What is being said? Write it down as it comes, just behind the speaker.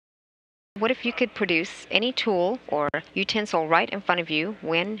What if you could produce any tool or utensil right in front of you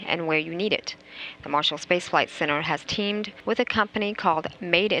when and where you need it? The Marshall Space Flight Center has teamed with a company called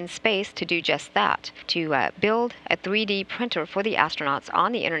Made in Space to do just that, to build a 3D printer for the astronauts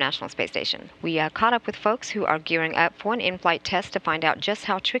on the International Space Station. We caught up with folks who are gearing up for an in-flight test to find out just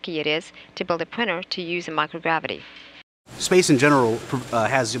how tricky it is to build a printer to use in microgravity. Space in general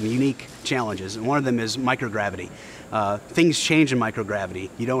has some unique challenges, and one of them is microgravity. Things change in microgravity.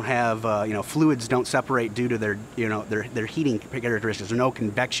 You don't have, fluids don't separate due to their heating characteristics. There's no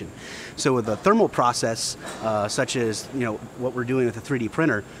convection. So with a thermal process, such as what we're doing with the 3D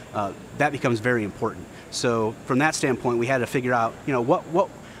printer, that becomes very important. So from that standpoint, we had to figure out,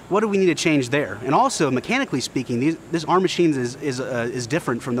 what do we need to change there? And also, mechanically speaking, our machines is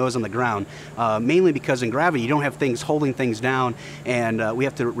different from those on the ground, mainly because in gravity you don't have things holding things down, and we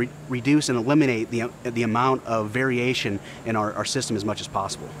have to reduce and eliminate the amount of variation in our system as much as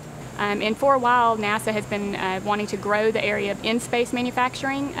possible. And for a while, NASA has been wanting to grow the area of in-space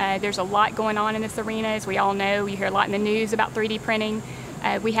manufacturing. There's a lot going on in this arena, as we all know. You hear a lot in the news about 3D printing.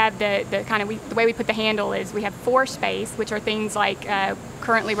 We have the way we put the handle is we have for space, which are things like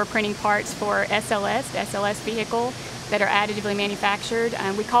currently we're printing parts for SLS, the SLS vehicle, that are additively manufactured.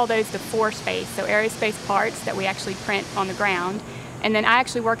 We call those the for space, so aerospace parts that we actually print on the ground. And then I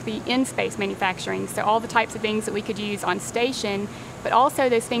actually work the in-space manufacturing, so all the types of things that we could use on station, but also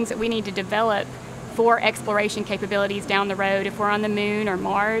those things that we need to develop for exploration capabilities down the road if we're on the moon or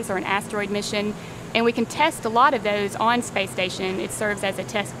Mars or an asteroid mission. And we can test a lot of those on space station. It serves as a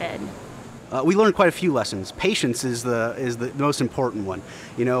test bed. We learned quite a few lessons. Patience is the most important one.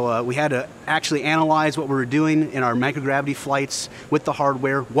 We had to actually analyze what we were doing in our microgravity flights with the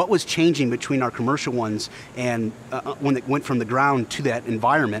hardware, what was changing between our commercial ones and when it went from the ground to that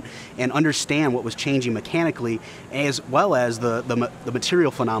environment, and understand what was changing mechanically as well as the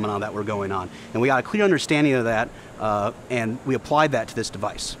material phenomena that were going on. And we got a clear understanding of that, and we applied that to this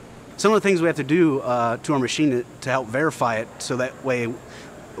device. Some of the things we have to do to our machine to help verify it, so that way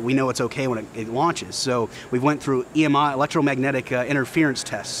we know it's okay when it launches. So we went through EMI, electromagnetic interference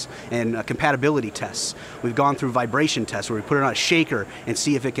tests, and compatibility tests. We've gone through vibration tests where we put it on a shaker and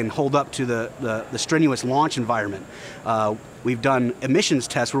see if it can hold up to the strenuous launch environment. We've done emissions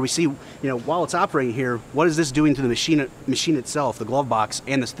tests where we see, while it's operating here, what is this doing to the machine itself, the glove box,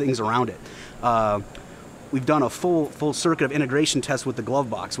 and the things around it. We've done a full circuit of integration test with the glove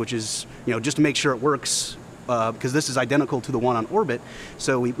box, which is, just to make sure it works, because this is identical to the one on orbit.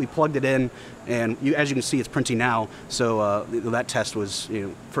 So we plugged it in, and as you can see, it's printing now. So that test was,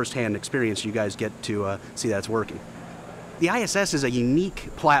 first-hand experience. You guys get to see that it's working. The ISS is a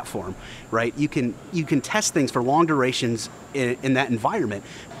unique platform, right? You can test things for long durations in that environment.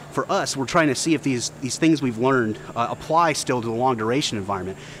 For us, we're trying to see if these things we've learned apply still to the long duration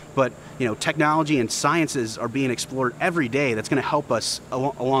environment. But technology and sciences are being explored every day that's going to help us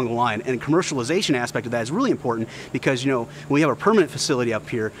along the line. And the commercialization aspect of that is really important because when we have a permanent facility up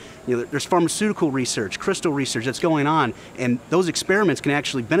here, there's pharmaceutical research, crystal research that's going on, and those experiments can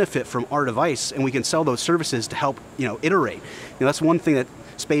actually benefit from our device, and we can sell those services to help iterate. That's one thing that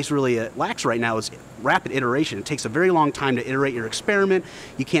space really lacks right now is rapid iteration. It takes a very long time to iterate your experiment.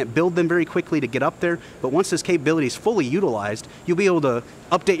 You can't build them very quickly to get up there, but once this capability is fully utilized, you'll be able to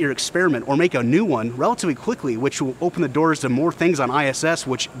update your experiment or make a new one relatively quickly, which will open the doors to more things on ISS,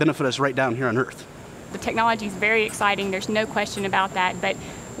 which benefit us right down here on Earth. The technology is very exciting, there's no question about that, but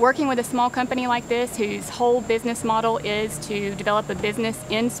working with a small company like this, whose whole business model is to develop a business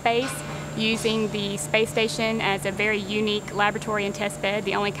in space, using the space station as a very unique laboratory and test bed,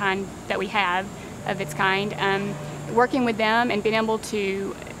 the only kind that we have of its kind. Working with them and being able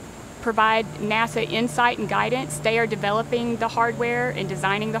to provide NASA insight and guidance. They are developing the hardware and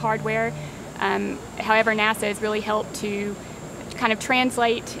designing the hardware. However, NASA has really helped to kind of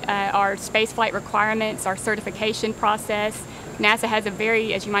translate our spaceflight requirements, our certification process. NASA has a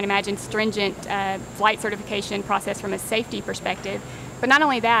very, as you might imagine, stringent flight certification process from a safety perspective. But not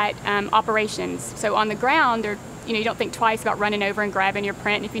only that, operations. So on the ground, you don't think twice about running over and grabbing your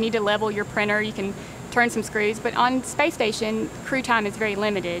print. If you need to level your printer, you can turn some screws. But on space station, crew time is very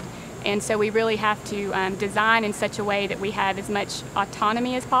limited. And so we really have to design in such a way that we have as much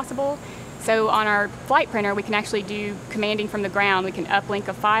autonomy as possible. So on our flight printer, we can actually do commanding from the ground. We can uplink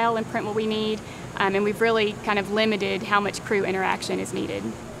a file and print what we need. And we've really kind of limited how much crew interaction is needed.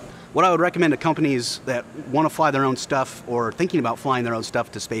 What I would recommend to companies that want to fly their own stuff or thinking about flying their own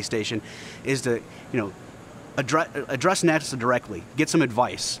stuff to space station is to, address NASA directly, get some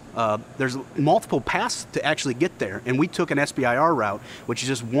advice. There's multiple paths to actually get there, and we took an SBIR route, which is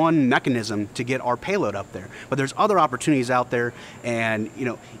just one mechanism to get our payload up there. But there's other opportunities out there, and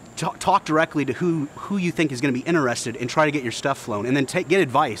talk directly to who you think is going to be interested and try to get your stuff flown, and then get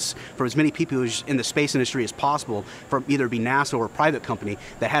advice from as many people who's in the space industry as possible, from either be NASA or a private company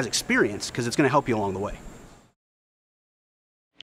that has experience, because it's going to help you along the way.